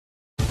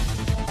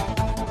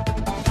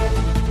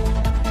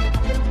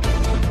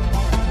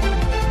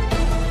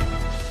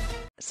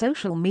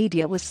social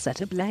media was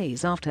set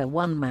ablaze after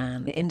one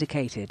man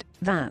indicated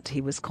that he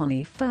was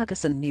Connie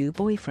Ferguson's new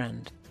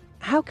boyfriend.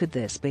 How could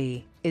this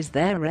be? Is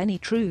there any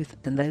truth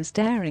in those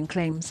daring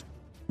claims?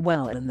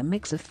 Well, in the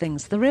mix of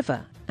things, the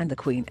River and the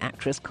Queen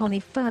actress Connie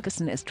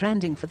Ferguson is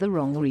trending for the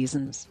wrong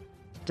reasons.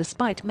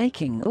 Despite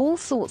making all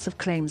sorts of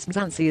claims,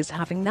 Mzansi is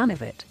having none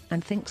of it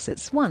and thinks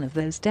it's one of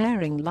those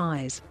daring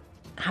lies.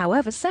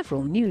 However,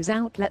 several news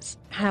outlets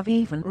have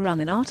even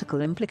run an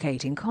article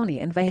implicating Connie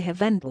and Veja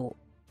Vendal.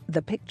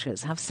 The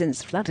pictures have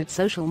since flooded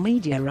social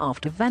media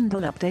after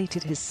Vendal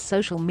updated his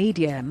social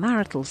media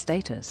marital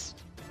status.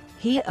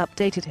 He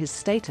updated his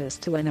status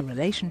to in a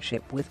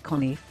relationship with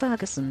Connie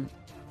Ferguson.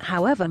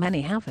 However,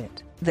 many have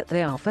it that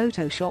they are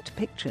photoshopped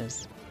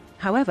pictures.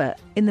 However,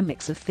 in the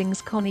mix of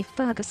things, Connie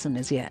Ferguson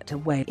is yet a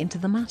way into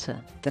the matter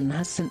and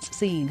has since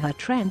seen her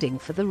trending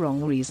for the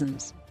wrong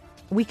reasons.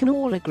 We can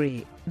all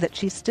agree that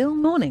she's still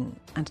mourning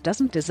and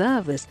doesn't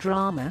deserve this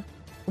drama.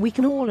 We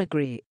can all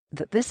agree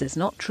that this is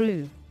not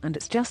true and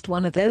it's just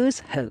one of those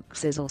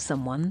hoaxes or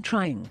someone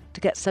trying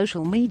to get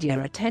social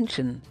media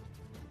attention.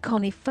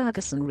 Connie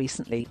Ferguson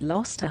recently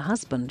lost her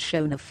husband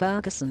Shona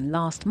Ferguson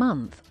last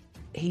month.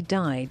 He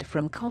died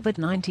from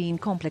COVID-19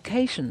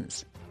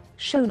 complications.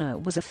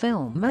 Shona was a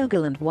film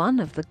mogul and one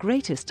of the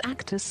greatest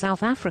actors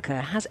South Africa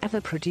has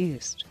ever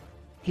produced.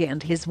 He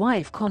and his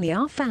wife Connie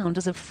are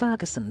founders of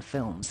Ferguson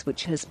Films,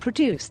 which has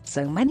produced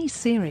so many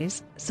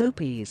series,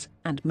 soapies,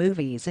 and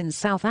movies in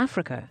South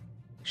Africa.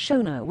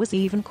 Shona was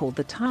even called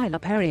the Tyler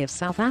Perry of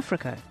South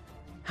Africa.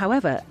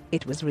 However,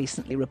 it was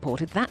recently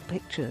reported that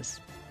pictures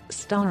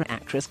star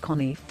actress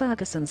Connie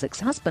Ferguson's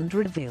ex-husband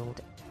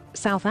revealed.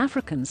 South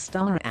African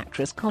star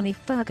actress Connie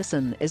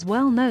Ferguson is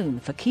well known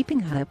for keeping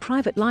her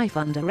private life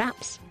under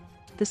wraps.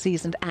 The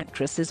seasoned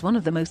actress is one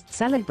of the most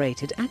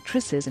celebrated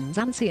actresses in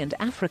Mzansi and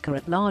Africa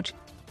at large.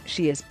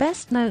 She is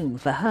best known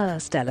for her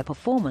stellar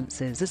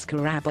performances as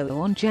Karabo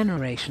on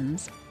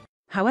Generations.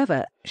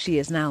 However, she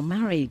is now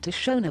married to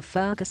Shona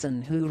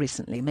Ferguson, who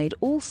recently made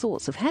all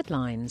sorts of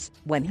headlines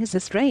when his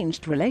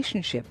estranged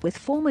relationship with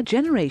former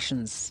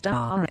Generations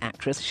star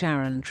actress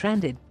Sharon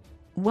trended.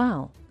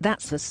 Well,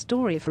 that's a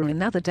story for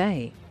another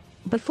day.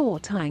 Before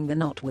tying the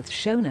knot with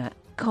Shona,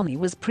 Connie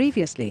was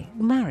previously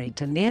married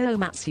to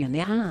Mzansi and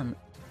Africa.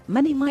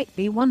 Many might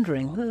be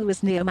wondering, who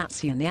is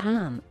Mzansi and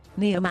Africa?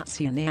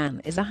 Mzansi and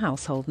Africa is a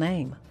household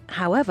name.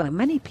 However,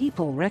 many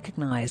people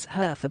recognize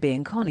her for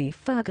being Connie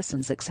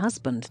Ferguson's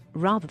ex-husband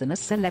rather than a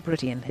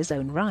celebrity in his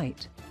own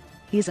right.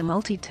 He's a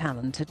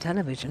multi-talented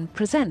television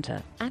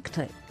presenter,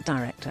 actor,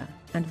 director,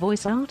 and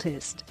voice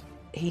artist.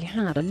 He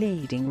had a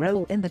leading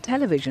role in the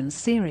television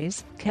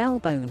series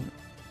Karabo.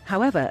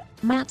 However,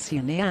 Mzansi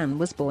and Africa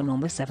was born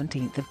on the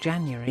 17th of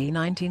January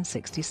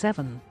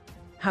 1967.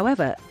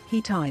 However,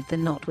 he tied the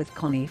knot with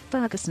Connie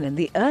Ferguson in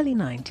the early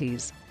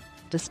 90s.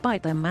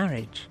 Despite their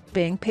marriage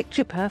being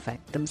picture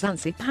perfect, the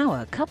Mzansi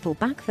power couple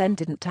back then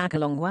didn't tag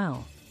along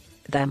well.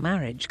 Their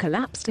marriage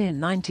collapsed in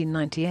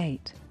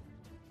 1998.